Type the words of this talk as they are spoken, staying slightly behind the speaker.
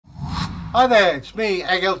Hi there, it's me,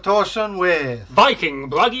 Egil Thorsson with Viking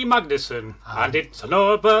Bragi Magnarsson, and it's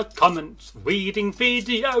another comments reading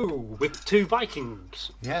video with two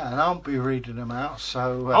Vikings. Yeah, and I'll be reading them out,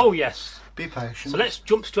 so oh yes, be patient. So let's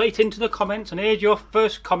jump straight into the comments, and here's your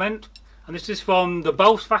first comment, and this is from the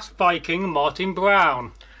Belfast Viking Martin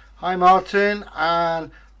Brown. Hi Martin,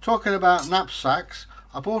 and talking about knapsacks,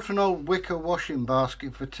 I bought an old wicker washing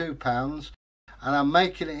basket for £2 and I'm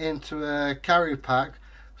making it into a carry pack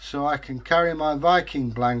so I can carry my Viking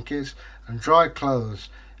blankets and dry clothes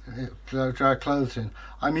in.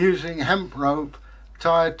 I'm using hemp rope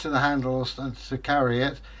tied to the handles to carry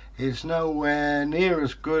it. It's nowhere near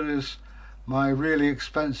as good as my really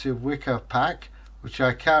expensive wicker pack, which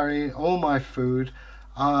I carry all my food,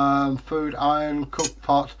 iron, cook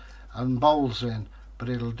pot and bowls in, but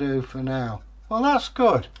it'll do for now. Well, that's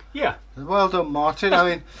good. Yeah. Well done, Martin. I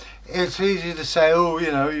mean, it's easy to say, oh, you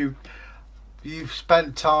know, you've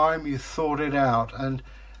spent time, you thought it out, and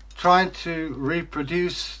trying to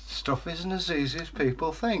reproduce stuff isn't as easy as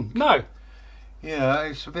people think. No. Yeah,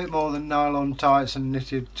 it's a bit more than nylon tights and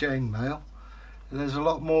knitted chainmail. There's a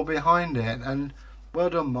lot more behind it, and well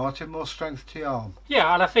done, Martin. More strength to your arm.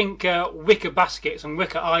 Yeah, and I think wicker baskets and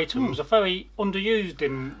wicker items are very underused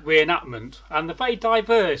in reenactment, and they're very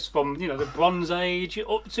diverse from, you know, the Bronze Age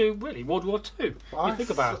up to really World War II. You think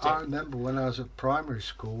about it. I remember when I was at primary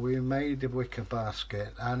school, we made a wicker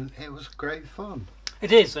basket, and it was great fun.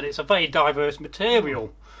 It is, and it's a very diverse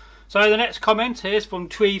material. So the next comment is from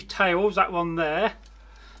Treve Tales, that one there.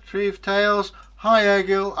 Treve Tales, hi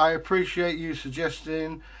Egil, I appreciate you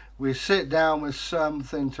suggesting we sit down with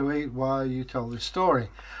something to eat while you tell this story.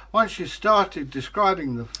 Once you started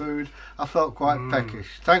describing the food, I felt quite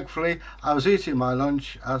peckish. Thankfully, I was eating my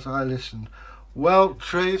lunch as I listened. Well,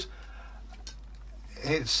 Treve,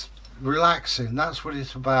 it's relaxing, that's what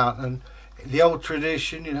it's about. And the old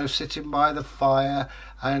tradition, you know, sitting by the fire,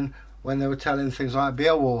 and when they were telling things like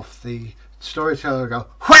Beowulf, the storyteller would go,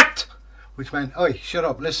 "What?" which meant, "Oi, shut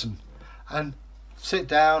up, listen," and sit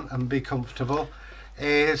down and be comfortable.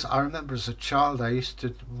 I remember as a child I used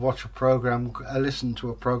to watch listen to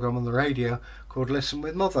a program on the radio called Listen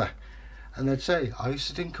with Mother, and they'd say, "Are you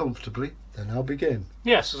sitting comfortably? Then I'll begin."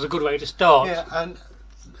 Yes, it's a good way to start. Yeah, and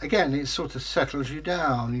again, it sort of settles you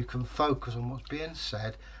down. You can focus on what's being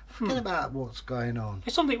said. Forget about what's going on.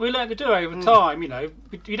 It's something we learn to do over time, you know.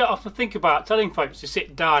 You don't often think about telling folks to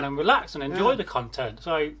sit down and relax and enjoy the content,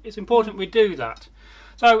 so it's important we do that.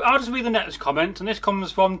 So I'll just read the next comment, and this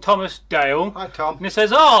comes from Thomas Dale. Hi Tom. And it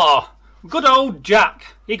says, good old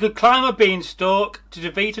Jack. He could climb a beanstalk to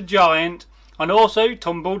defeat a giant, and also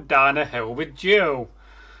tumbled down a hill with Jill.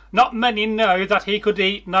 Not many know that he could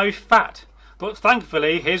eat no fat, but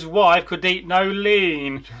thankfully his wife could eat no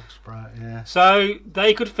lean. Jack's bright, yeah. So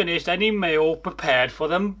they could finish any meal prepared for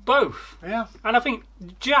them both. Yeah. And I think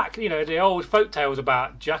Jack, you know, the old folk tales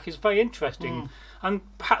about Jack is very interesting. And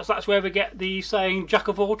perhaps that's where we get the saying "Jack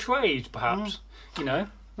of all trades," perhaps, you know.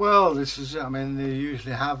 Well, this is, I mean, they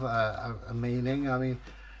usually have a meaning. I mean,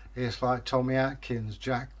 it's like Tommy Atkins,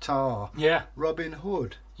 Jack Tar, Yeah. Robin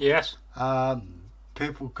Hood. Yes.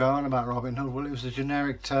 People go on about Robin Hood. Well, it was a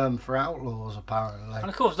generic term for outlaws, apparently. And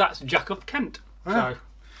of course, that's Jack of Kent. Yeah.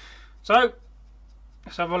 So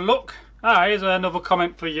let's have a look. Here's another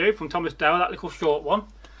comment for you from Thomas Dale, that little short one.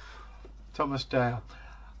 Thomas Dale.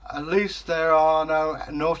 At least there are no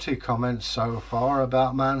naughty comments so far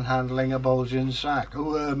about manhandling a bulging sack.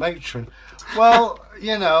 Oh, matron. Well,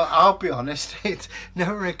 you know, I'll be honest, it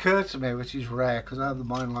never occurred to me, which is rare because I have the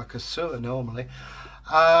mind like a sewer normally.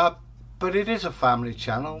 But it is a family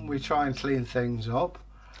channel. We try and clean things up.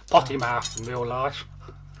 Potty mouth in real life.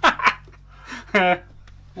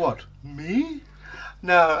 What? Me?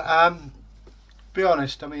 No, be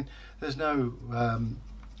honest, I mean, there's no...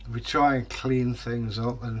 we try and clean things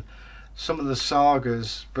up, and some of the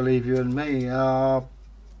sagas, believe you and me, are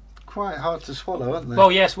quite hard to swallow, aren't they?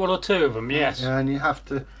 Well, yes, one or two of them, yes. And you have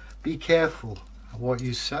to be careful what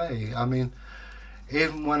you say. I mean,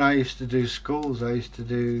 even when I used to do schools, I used to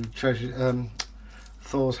do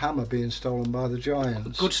Thor's hammer being stolen by the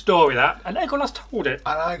giants. Good story, that. And Egil has told it.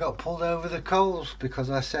 And I got pulled over the coals because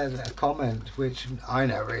I said a comment which I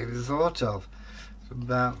never even thought of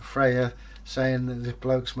about Freya saying that this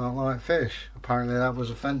bloke smelled like fish. Apparently that was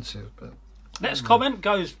offensive. But next comment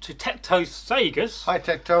goes to Tecto Sagas. Hi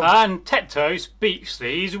Tecto. And Tecto speaks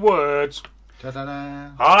these words.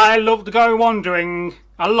 Da-da-da. I love to go wandering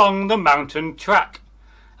along the mountain track,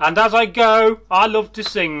 and as I go I love to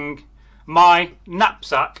sing my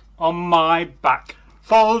knapsack on my back.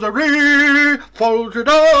 Foldery, folder,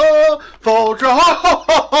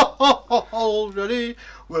 foldery,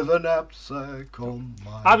 with a knapsack on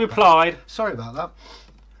my I replied. Sorry about that.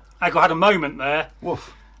 I had a moment there.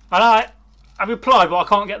 Woof. And I replied, but I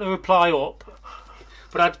can't get the reply up.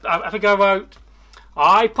 But I think I wrote,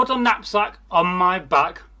 I put a knapsack on my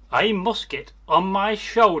back, a musket on my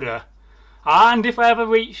shoulder, and if I ever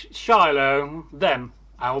reach Shiloh, then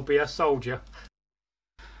I'll be a soldier.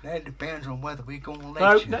 That depends on whether we're going to let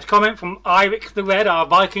So, you. next comment from Eirik the Red, our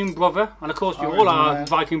Viking brother, and of course you all are Red.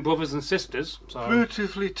 Viking brothers and sisters. So.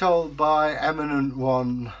 Beautifully told by Eminent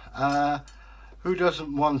One. Who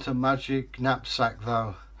doesn't want a magic knapsack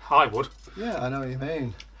though? I would. Yeah, I know what you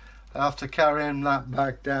mean. After carrying that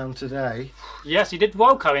bag down today, Yes, he did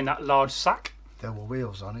well carrying that large sack. there were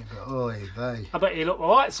wheels on it, but oy vey. I bet he looked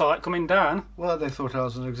alright sight coming down. Well, they thought I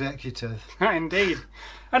was an executive. Indeed.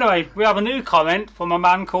 Anyway, we have a new comment from a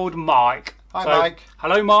man called Mike. Hi, Mike.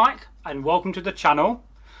 Hello, Mike, and welcome to the channel.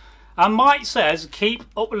 And Mike says, keep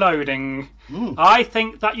uploading. I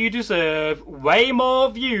think that you deserve way more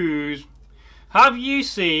views. Have you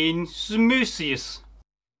seen Smoosius?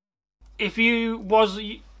 If you was,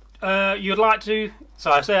 you'd like to. So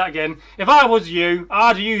I say that again. If I was you,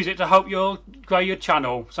 I'd use it to help grow your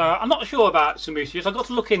channel. So I'm not sure about Smoosius. I've got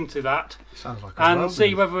to look into that. Sounds like a And Roman.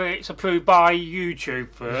 see whether it's approved by YouTube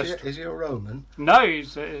first. Is he a Roman? No,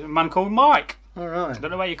 he's a man called Mike. All right. I don't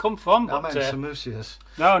know where you come from, I but meant Samusius.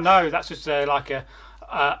 no, that's just like a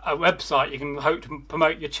website you can hope to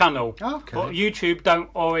promote your channel. Okay. But YouTube don't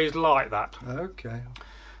always like that. Okay.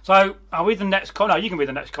 So I'll read the next comment. No, you can read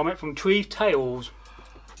the next comment from Tree Tales.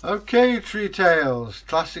 Okay, Tree Tales.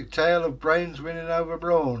 Classic tale of brains winning over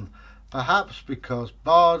brawn. Perhaps because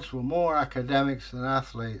bards were more academics than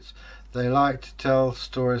athletes, they like to tell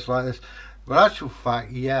stories like this. But actual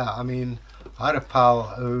fact, yeah, I mean, I had a pal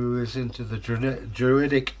who was into the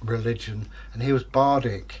Druidic religion, and he was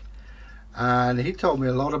bardic. And he told me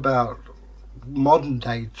a lot about modern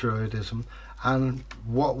day Druidism and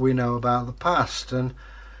what we know about the past. And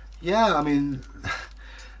yeah, I mean,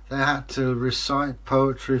 they had to recite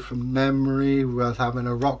poetry from memory with having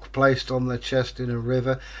a rock placed on their chest in a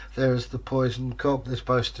river. There's the poison cup they're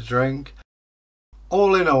supposed to drink.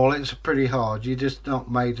 All in all, it's pretty hard. You're just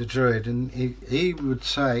not made a druid. And he would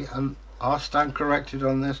say, and I'll stand corrected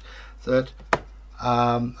on this, that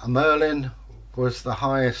a Merlin was the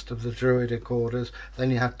highest of the druidic orders.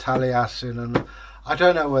 Then you had Taliesin, and I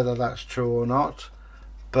don't know whether that's true or not,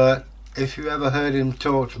 but if you ever heard him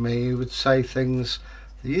talk to me, he would say things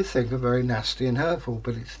that you think are very nasty and hurtful,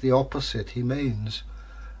 but it's the opposite he means.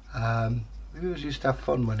 He always used to have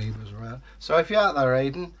fun when he was around. So if you're out there,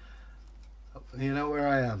 Aidan, you know where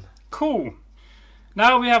I am. Cool.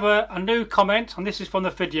 Now we have a new comment, and this is from the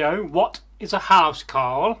video. What is a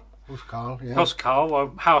housecarl? Housecarl, yeah. Housecarl, well,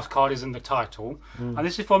 housecarl is in the title. And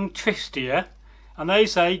this is from Tristia, and they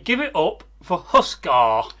say, give it up for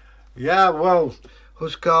Huskar. Yeah, well,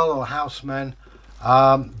 Housecarl or housemen,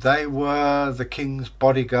 they were the king's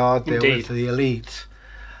bodyguard. They Indeed. were the elite.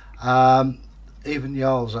 Even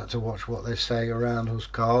Jarls had to watch what they say around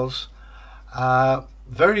Housecarls.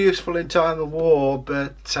 Very useful in time of war,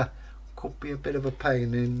 but could be a bit of a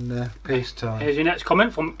pain in peacetime. Here's your next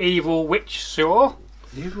comment from Evil Witch Sewer.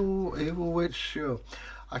 Evil witch, sure.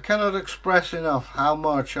 I cannot express enough how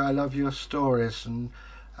much I love your stories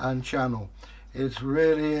and channel. It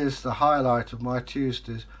really is the highlight of my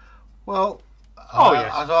Tuesdays. Well,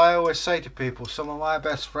 yes. As I always say to people, some of my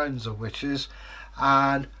best friends are witches,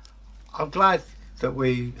 and I'm glad that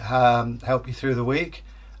we help you through the week.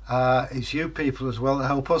 It's you people as well that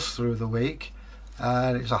help us through the week,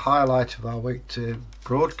 and it's a highlight of our week to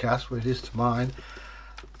broadcast, which is to mine.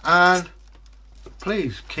 And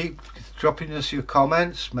please keep dropping us your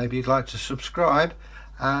comments. Maybe you'd like to subscribe,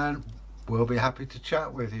 and we'll be happy to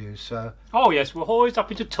chat with you. So Oh yes, we're always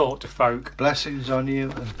happy to talk to folk. blessings on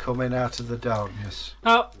you and coming out of the darkness.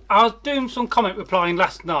 Now, I was doing some comment replying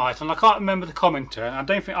last night, and I can't remember the commenter, and I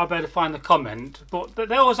don't think I'll be able to find the comment, but they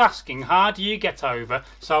was asking, how do you get over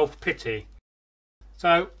self-pity?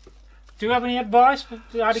 So, do you have any advice for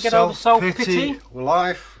how to get over self-pity?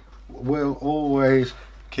 Life will always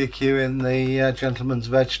kick you in the gentleman's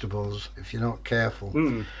vegetables if you're not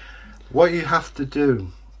careful. What you have to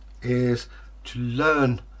do is to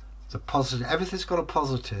learn the positive. Everything's got a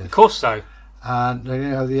positive. Of course so. And you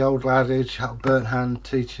know the old adage, burnt hand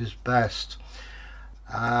teaches best.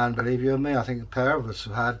 And believe you me, I think a pair of us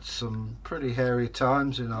have had some pretty hairy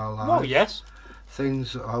times in our lives. Oh yes.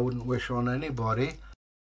 Things that I wouldn't wish on anybody.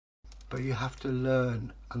 But you have to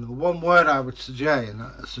learn. And the one word I would suggest,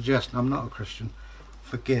 and I'm not a Christian,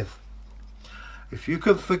 forgive. If you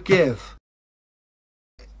can forgive,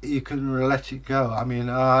 you can let it go. I mean,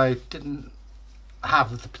 I didn't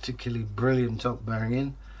have the particularly brilliant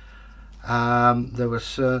upbringing. There were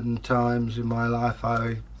certain times in my life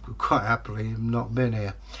I could quite happily have not been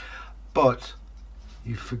here. But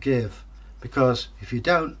you forgive, because if you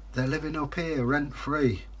don't, they're living up here rent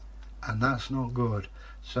free, and that's not good.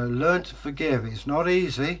 So learn to forgive. It's not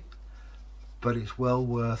easy, but it's well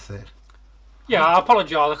worth it. Yeah, I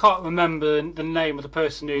apologise. I can't remember the name of the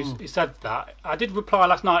person who said that. I did reply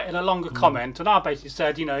last night in a longer comment, and I basically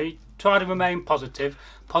said, you know, try to remain positive.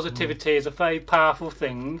 Positivity is a very powerful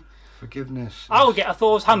thing. Forgiveness. I will get a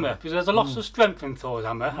Thor's hammer, because there's a lot of strength in Thor's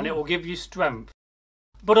hammer, and it will give you strength.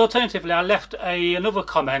 But alternatively, I left another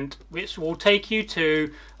comment which will take you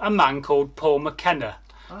to a man called Paul McKenna.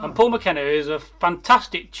 And Paul McKenna is a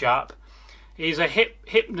fantastic chap. He's a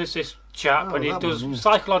hypnotist chap, and he does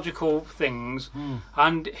psychological things.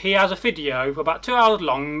 And he has a video about 2 hours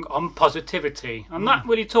long on positivity, and that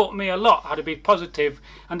really taught me a lot, how to be positive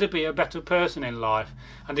and to be a better person in life,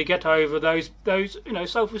 and to get over those you know,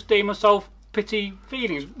 self-esteem and self-pity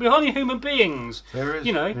feelings. We're only human beings. There is,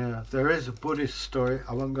 you know. Yeah, there is a Buddhist story.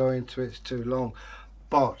 I won't go into it; it's too long.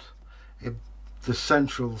 But the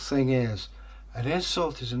central thing is, an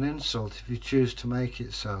insult is an insult if you choose to make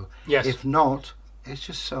it so. Yes. If not, it's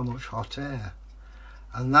just so much hot air,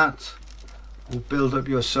 and that will build up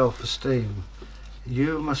your self-esteem.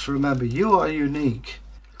 You must remember, you are unique.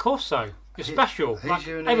 Of course so. You're special, like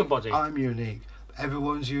unique. everybody. I'm unique.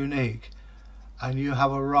 Everyone's unique, and you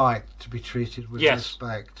have a right to be treated with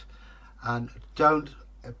respect. And don't.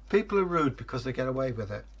 People are rude because they get away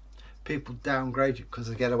with it. People downgrade you because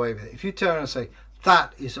they get away with it. If you turn and say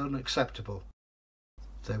that is unacceptable,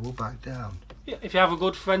 they will back down. Yeah, if you have a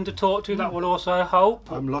good friend to talk to, that will also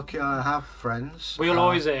help. I'm lucky I have friends. We're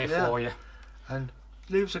always here for you. And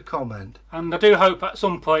leave us a comment. And I do hope at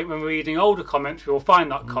some point when we're reading older comments, we'll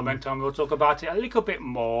find that comment and we'll talk about it a little bit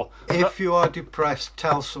more. If you are depressed,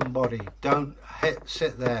 tell somebody. Don't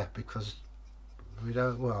sit there, because we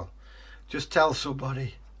don't, well, just tell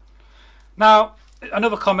somebody. Now,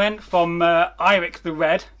 another comment from Eric the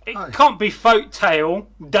Red. It can't be Folktale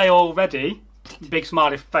Day already. Big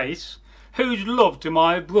smiley face. Who's love to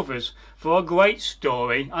my brothers for a great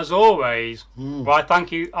story as always. Right, thank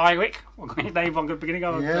you, Eric. I'm the beginning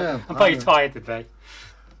of I'm very tired today.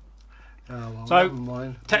 Well, so,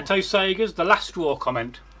 Tetto Sagas, the last straw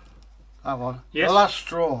comment. That one. Yes. The last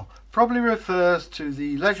straw probably refers to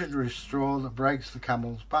the legendary straw that breaks the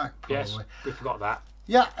camel's back. Probably. Yes, we forgot that.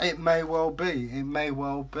 Yeah, it may well be. It may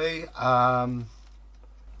well be.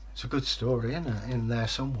 It's a good story, isn't it, in there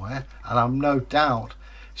somewhere, and I'm no doubt.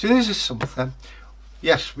 See, this is something.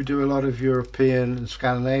 Yes, we do a lot of European and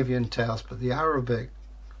Scandinavian tales, but the Arabic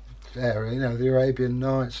area, you know, the Arabian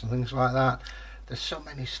Nights and things like that, there's so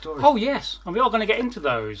many stories. Oh yes, and we are going to get into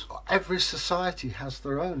those. Every society has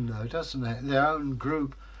their own, though, doesn't it? Their own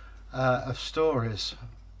group of stories.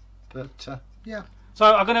 But yeah.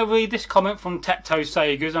 So I'm going to read this comment from Tetto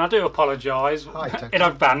Sagas, and I do apologise in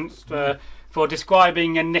advance for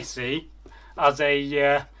describing a Nissi as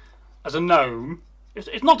a gnome.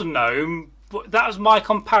 It's not a gnome, but that is my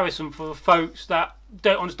comparison for folks that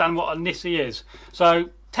don't understand what a Nissi is. So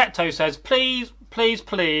Tetto says, please, please,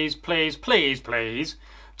 please, please, please, please,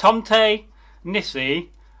 Tomte Nissi,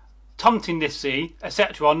 Tomty Nissi,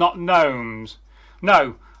 etc. are not gnomes.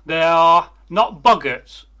 No, they are not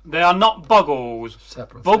boggarts. They are not boggles,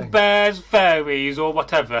 bugbears, fairies, or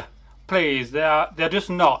whatever. Please, they're just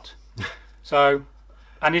not. So,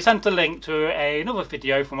 and he sent a link to another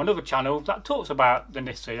video from another channel that talks about the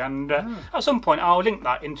Nissi, and at some point I'll link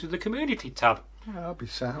that into the community tab. Yeah, that'll be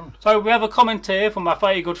sound. So we have a comment here from my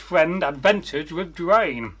very good friend Adventures with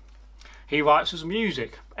Drain. He writes us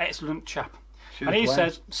music, excellent chap. And he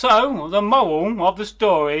says, so the moral of the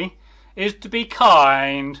story is to be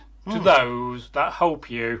kind to those that help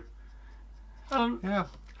you.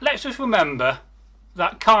 Let's just remember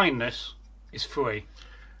that kindness is free,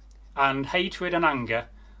 and hatred and anger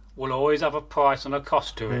will always have a price and a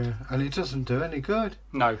cost to it. And it doesn't do any good.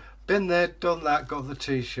 No. Been there, done that, got the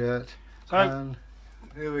t-shirt. So, and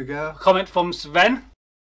here we go. Comment from Sven.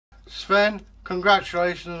 Sven,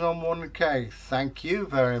 congratulations on 1k. Thank you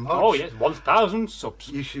very much. Oh yes, 1,000 subs.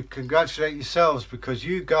 You should congratulate yourselves, because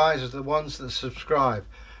you guys are the ones that subscribe.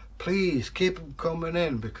 Please keep them coming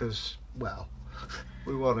in, because, well,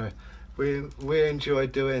 we enjoy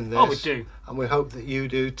doing this. Oh, we do. And we hope that you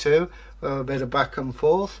do too. We have a bit of back and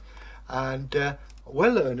forth, and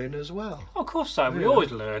we're learning as well. Of course so, we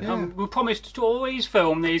always learn. And we promise to always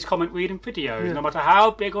film these comment reading videos, no matter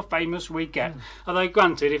how big or famous we get. Although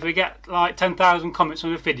granted, if we get like 10,000 comments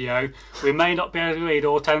on a video, we may not be able to read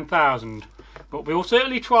all 10,000. But we'll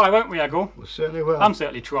certainly try, won't we, Egil? We certainly will. I'm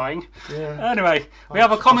certainly trying. Yeah. Anyway, we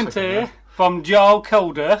have a comment here from Jarl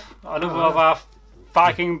Kilder, another of our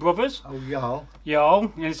Viking brothers. Oh, Jarl.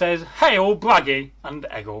 Jarl, and it says, "Hail Bragi and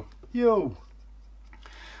Egil." Yo.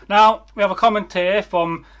 Now, we have a comment here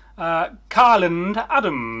from Carland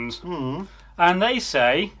Adams. And they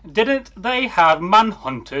say, didn't they have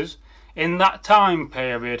manhunters in that time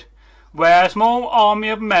period, where a small army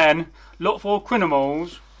of men looked for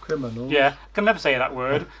criminals? Criminals? Yeah, I can never say that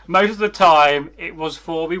word. Most of the time, it was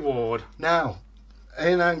for reward. Now,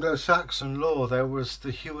 in Anglo Saxon law, there was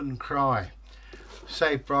the hue and cry.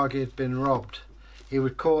 Say Bragi had been robbed, he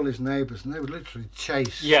would call his neighbours and they would literally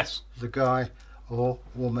chase the guy or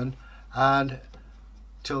woman and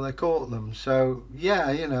till they caught them. So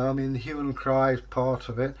yeah, you know, I mean, the hue and cry is part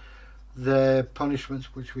of it. The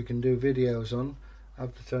punishments, which we can do videos on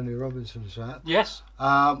after Tony Robinson's that. Yes.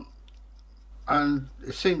 And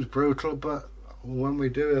it seems brutal, but when we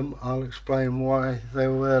do them, I'll explain why they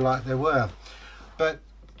were like they were. But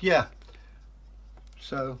yeah,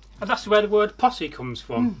 so. And that's where the word posse comes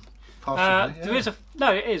from. Possibly, yeah.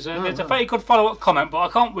 There is there's a very good follow-up comment, but I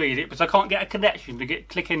can't read it because I can't get a connection to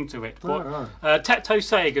click into it. But Tecto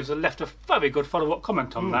Sagas have left a very good follow-up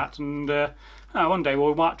comment on that, and one day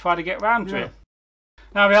we might try to get round to it.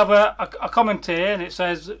 Now we have a comment here, and it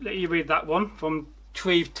says, let you read that one from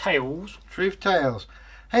Treve Tales. Treve Tales.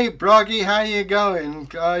 Hey Bragi, how you going?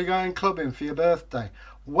 Are you going clubbing for your birthday?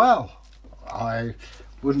 Well, I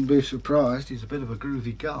wouldn't be surprised. He's a bit of a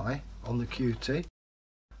groovy guy on the QT.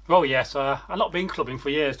 Well, yes, I've not been clubbing for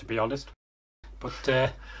years, to be honest. But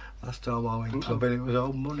last time I went clubbing, it was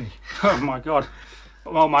old money. Oh my god!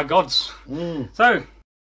 Oh my gods! So,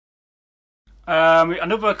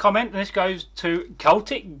 another comment, and this goes to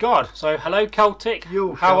Celtic God. So, hello Celtic.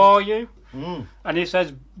 How are you? And he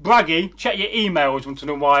says, Bragi, check your emails once in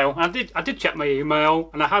a while. And I did check my email,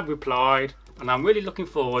 and I have replied, and I'm really looking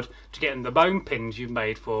forward to getting the bone pins you've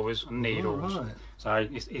made for us and needles. Right. So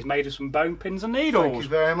he's made us some bone pins and needles. Thank you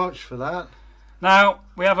very much for that. Now,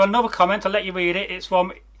 we have another comment, I'll let you read it. It's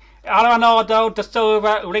from Leonardo da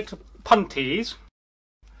Silva Puntes.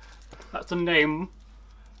 That's the name.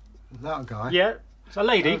 That guy? Yeah, it's a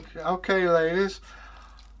lady. Okay, ladies.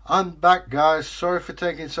 I'm back, guys. Sorry for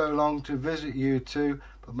taking so long to visit you two,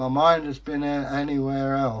 but my mind has been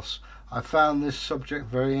anywhere else. I found this subject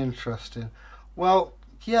very interesting. Well,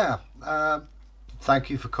 yeah, thank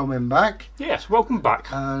you for coming back. Yes, welcome back.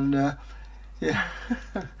 And yeah,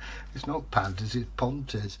 it's not Panties, it's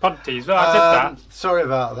Pontes. Pontes, well, I said that. Sorry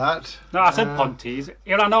about that. No, I said Pontes.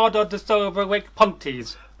 Leonardo da Silva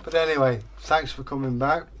Pontes. But anyway, thanks for coming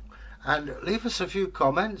back. And leave us a few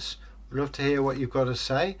comments. We'd love to hear what you've got to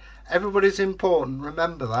say. Everybody's important,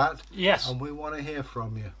 remember that. Yes. And we want to hear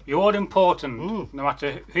from you. You're all important, no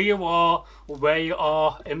matter who you are or where you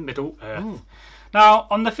are in Middle Earth. Now,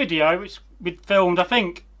 on the video, which we filmed, I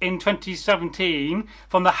think, in 2017,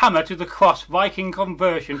 from the hammer to the cross, Viking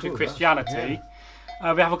conversion to Christianity,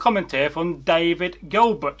 we have a comment here from David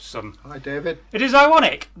Gilbertson. Hi, David. It is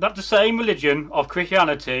ironic that the same religion of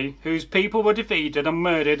Christianity, whose people were defeated and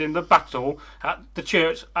murdered in the battle at the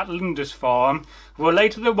church at Lindisfarne, were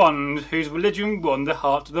later the ones whose religion won the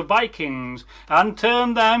hearts of the Vikings and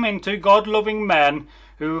turned them into God-loving men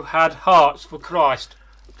who had hearts for Christ.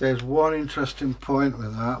 There's one interesting point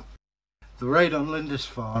with that. The raid on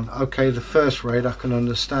Lindisfarne, okay, the first raid I can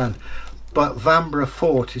understand, but Vanbrugh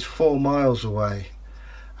Fort is 4 miles away.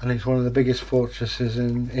 And it's one of the biggest fortresses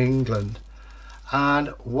in England. And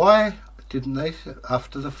why didn't they,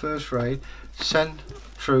 after the first raid, send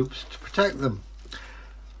troops to protect them?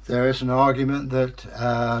 There is an argument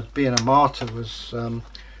that being a martyr was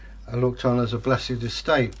looked on as a blessed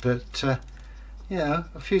estate, but yeah,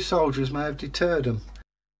 a few soldiers may have deterred them.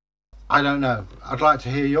 I don't know. I'd like to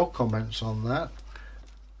hear your comments on that.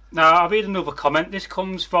 Now, I'll read another comment. This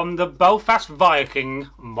comes from the Belfast Viking,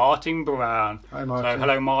 Martin Brown. Hi, Martin. So,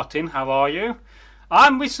 hello, Martin. How are you?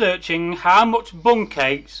 I'm researching how much bun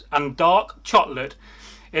cakes and dark chocolate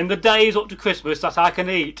in the days up to Christmas that I can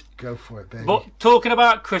eat. Go for it, baby. But talking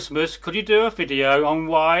about Christmas, could you do a video on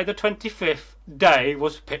why the 25th day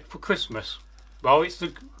was picked for Christmas? Well, it's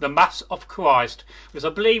the Mass of Christ, which I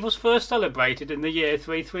believe was first celebrated in the year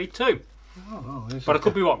 332. But I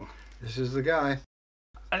could be wrong. This is the guy.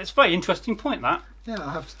 And it's a very interesting point, that. Yeah,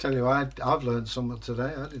 I have to tell you, I've learned something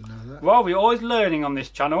today. I didn't know that. Well, we're always learning on this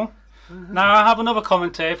channel. Now, I have another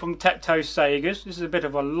comment here from Tecto Sagas. This is a bit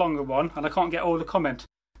of a longer one, and I can't get all the comment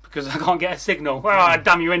because I can't get a signal. Oh,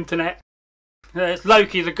 damn you, internet. It's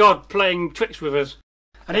Loki, the god, playing tricks with us.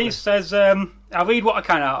 And he says, I'll read what I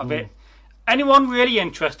can out of it. Anyone really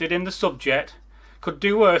interested in the subject could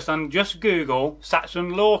do worse than just Google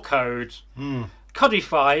Saxon law codes.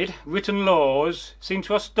 Codified written laws seem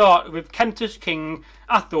to have started with Kentish King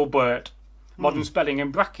Athelbert, modern spelling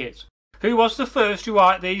in brackets, who was the first to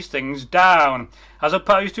write these things down, as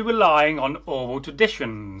opposed to relying on oral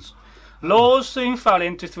traditions. Laws soon fell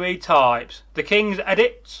into three types: the King's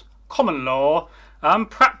edicts, common law,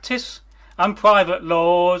 and practice and private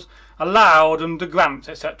laws allowed under grants,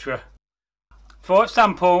 etc. For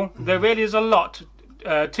example, there really is a lot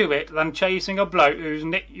to it than chasing a bloke who's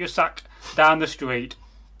nicked your sack down the street.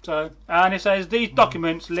 And it says these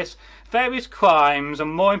documents list various crimes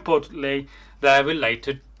and, more importantly, their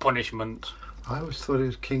related punishment. I always thought it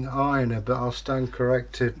was King Einar, but I'll stand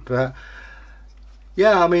corrected. But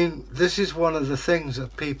yeah, I mean, this is one of the things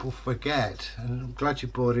that people forget, and I'm glad you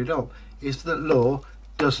brought it up, is that law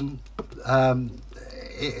doesn't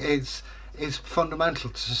it's fundamental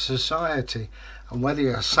to society, and whether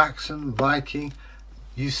you're a Saxon, Viking,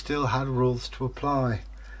 you still had rules to apply.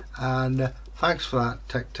 And thanks for that,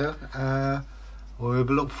 Tecto. We'll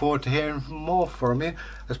look forward to hearing more from you,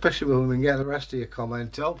 especially when we can get the rest of your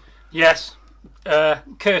comment up. Yes,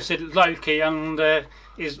 cursed Loki and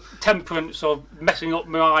his temperance of messing up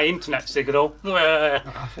my internet signal.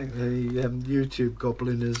 I think the YouTube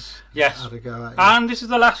goblin has had a go at you. And this is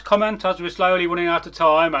the last comment, as we're slowly running out of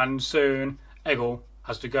time, and soon Egil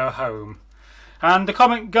has to go home. And the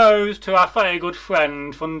comment goes to our very good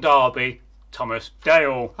friend from Derby, Thomas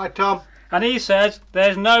Dale. Hi, Tom. And he says,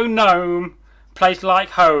 "There's no gnome place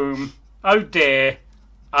like home. Oh dear,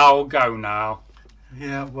 I'll go now."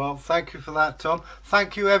 Yeah, well, thank you for that, Tom.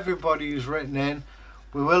 Thank you, everybody who's written in.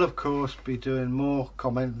 We will, of course, be doing more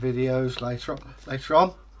comment videos later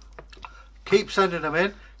on. Keep sending them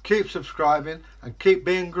in, keep subscribing, and keep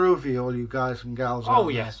being groovy, all you guys and gals out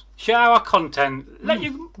there. Yes. Share our content. Let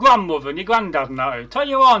your grandmother and your granddad know. Tell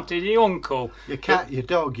your auntie, your uncle, your cat, your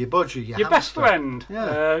dog, your budgie, your best friend,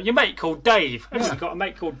 yeah. Your mate called Dave. Everyone's got a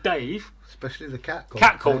mate called Dave. Especially the cat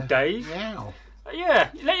called Dave. Meow. Yeah,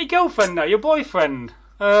 let your girlfriend know, your boyfriend.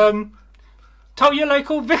 Tell your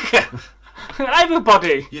local vicar.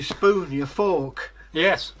 Everybody. Your spoon, your fork.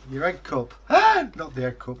 Yes. Your egg cup. Not the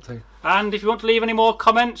egg cup thing. And if you want to leave any more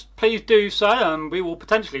comments, please do so, and we will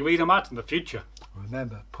potentially read them out in the future.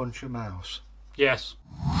 Remember, punch a mouse. Yes.